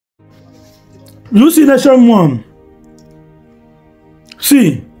UC Nation 1.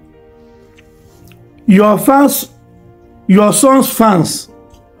 See, your fans, your son's fans,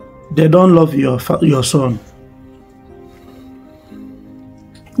 they don't love your son.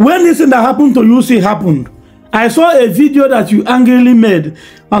 When this thing that happened to UC happened, I saw a video that you angrily made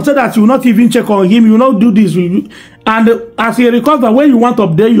and said that you will not even check on him, you will not do this. And as he recovered, when you want to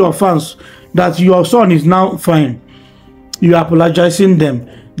update your fans that your son is now fine, you are apologizing them.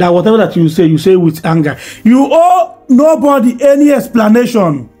 That whatever that you say with anger. You owe nobody any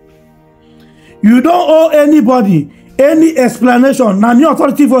explanation. You don't owe anybody any explanation. Now your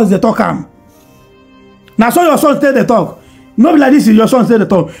authority voice the talk. Now so your son stay the talk. Not like this is your son stay the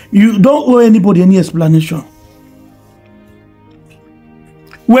talk. You don't owe anybody any explanation.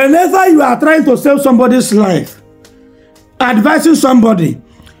 Whenever you are trying to save somebody's life, advising somebody,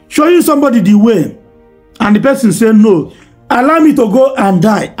 showing somebody the way, and the person say no, allow me to go and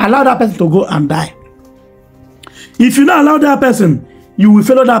die. Allow that person to go and die. If you not allow that person, you will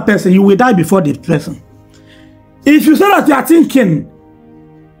follow that person. You will die before the person. If you say that you are thinking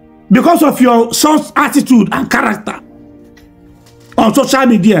because of your son's attitude and character on social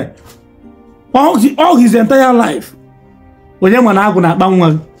media, all his entire life, when you na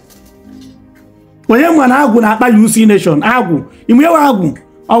UC Nation, agu, imwe agu,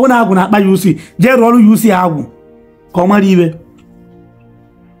 awuna agu na UC, je rolu UC agu.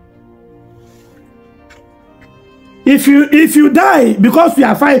 If you die because you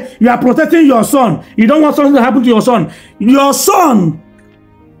are fine, you are protecting your son, you don't want something to happen to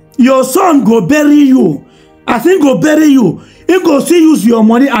your son go bury you. I think go bury you. He go see use your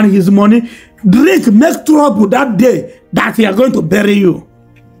money and his money, drink, make trouble that day that he are going to bury you.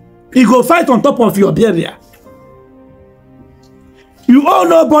 He go fight on top of your burial. You owe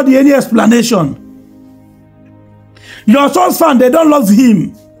nobody any explanation. Your son's fan, they don't love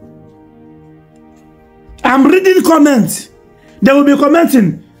him. I'm reading comments. They will be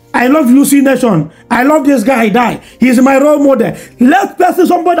commenting, I love UC Nation. I love this guy, die. He's my role model. Let person,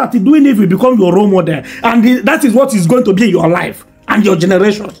 somebody that is doing evil become your role model. And that is what is going to be in your life and your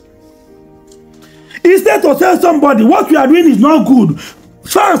generation. Instead to tell somebody what you are doing is not good.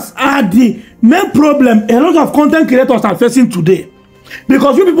 Fans are the main problem a lot of content creators are facing today.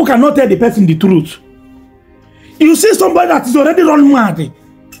 Because you people cannot tell the person the truth. You see somebody that is already run mad,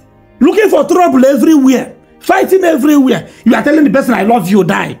 looking for trouble everywhere, fighting everywhere. You are telling the person, I love you,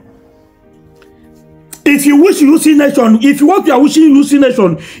 die. If you wish UC Nation, if what you are wishing UC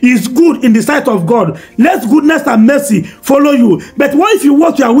Nation is good in the sight of God, let goodness and mercy follow you. But what if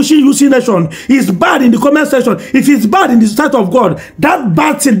what you are wishing UC Nation is bad in the comment section? If it's bad in the sight of God, that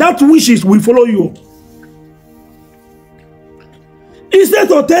bad thing, that wishes will follow you. Instead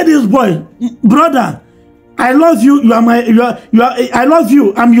to tell this boy, brother, I love you. I love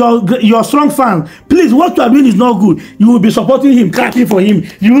you. I'm your strong fan. Please, what you are doing is not good. You will be supporting him, clapping for him.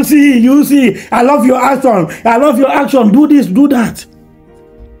 You see. I love your action. I love your action. Do this, do that.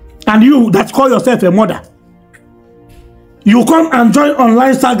 And you that call yourself a mother, you come and join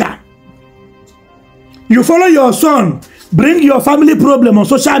online saga. You follow your son, bring your family problem on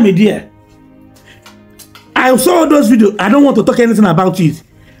social media. I saw those videos. I don't want to talk anything about it.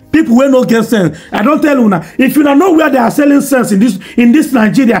 People will not get sense. I don't tell you now. If you don't know where they are selling sense in this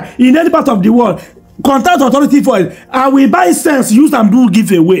Nigeria, in any part of the world, contact authority for it. I will buy sense, use and do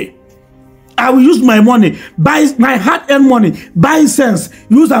giveaway. I will use my money, buy my hard-earned money, buy sense,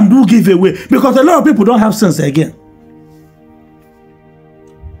 use and do giveaway. Because a lot of people don't have sense again.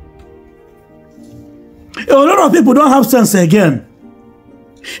 A lot of people don't have sense again.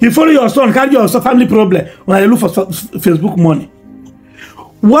 You follow your son, carry your family problem when I look for Facebook money.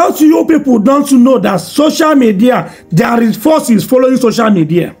 What you people don't know that social media, there is forces following social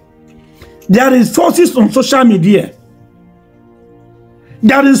media. There is forces on social media.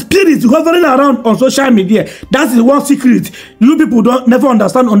 There is spirits hovering around on social media. That is one secret you people don't never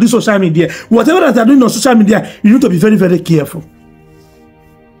understand on this social media. Whatever that they are doing on social media, you need to be very, very careful.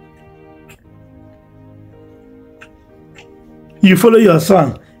 You follow your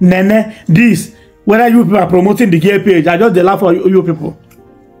son, Nene, this. Whether you people are promoting the gay page, I just laugh for you people.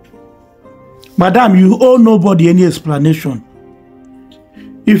 Madam, you owe nobody any explanation.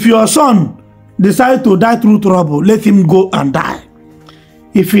 If your son decides to die through trouble, let him go and die.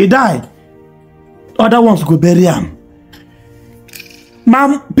 If he die, other ones go bury him.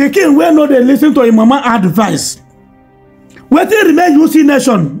 Mom, Pekin, where no they listen to him mama advice. Where they remain UC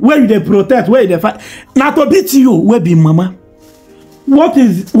Nation, where they protest, where they fight. Now to beat you, where be mama? What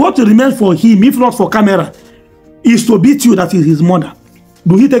remains for him, if not for camera, is to beat you. That is his mother.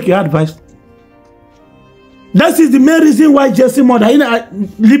 Do he take your advice? That is the main reason why Jesse mother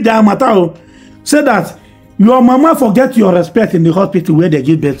leave the matter. Say that your mama forget your respect in the hospital where they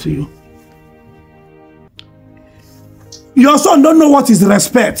give birth to you. Your son don't know what is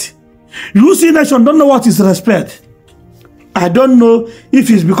respect. You see nation don't know what is respect. I don't know if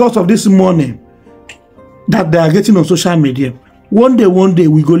it's because of this money that they are getting on social media. One day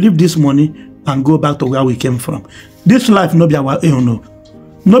we go leave this money and go back to where we came from. This life no be our own. No.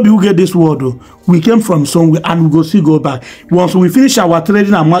 Nobody who get this world though. We came from somewhere and we go still go back. Once we finish our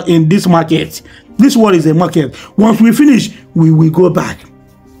trading in this market, this world is a market. Once we finish, we will go back.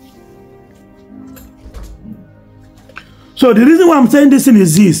 So the reason why I'm saying this thing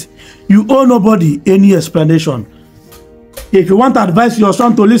is this: you owe nobody any explanation. If you want to advise your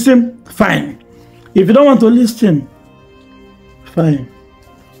son to listen, fine. If you don't want to listen, fine.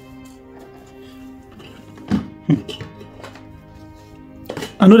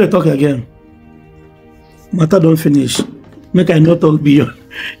 I know they talk again. Matter don't finish. Make I not talk beyond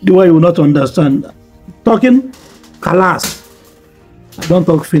the way you will not understand. Talking, kalas. I don't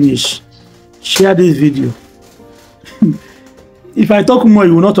talk finish. Share this video. If I talk more,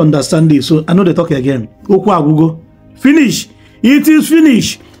 you will not understand this. So I know they talk again. Google. Finish. It is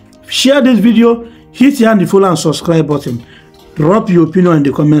finished. Share this video. Hit the follow and subscribe button. Drop your opinion in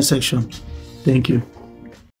the comment section. Thank you.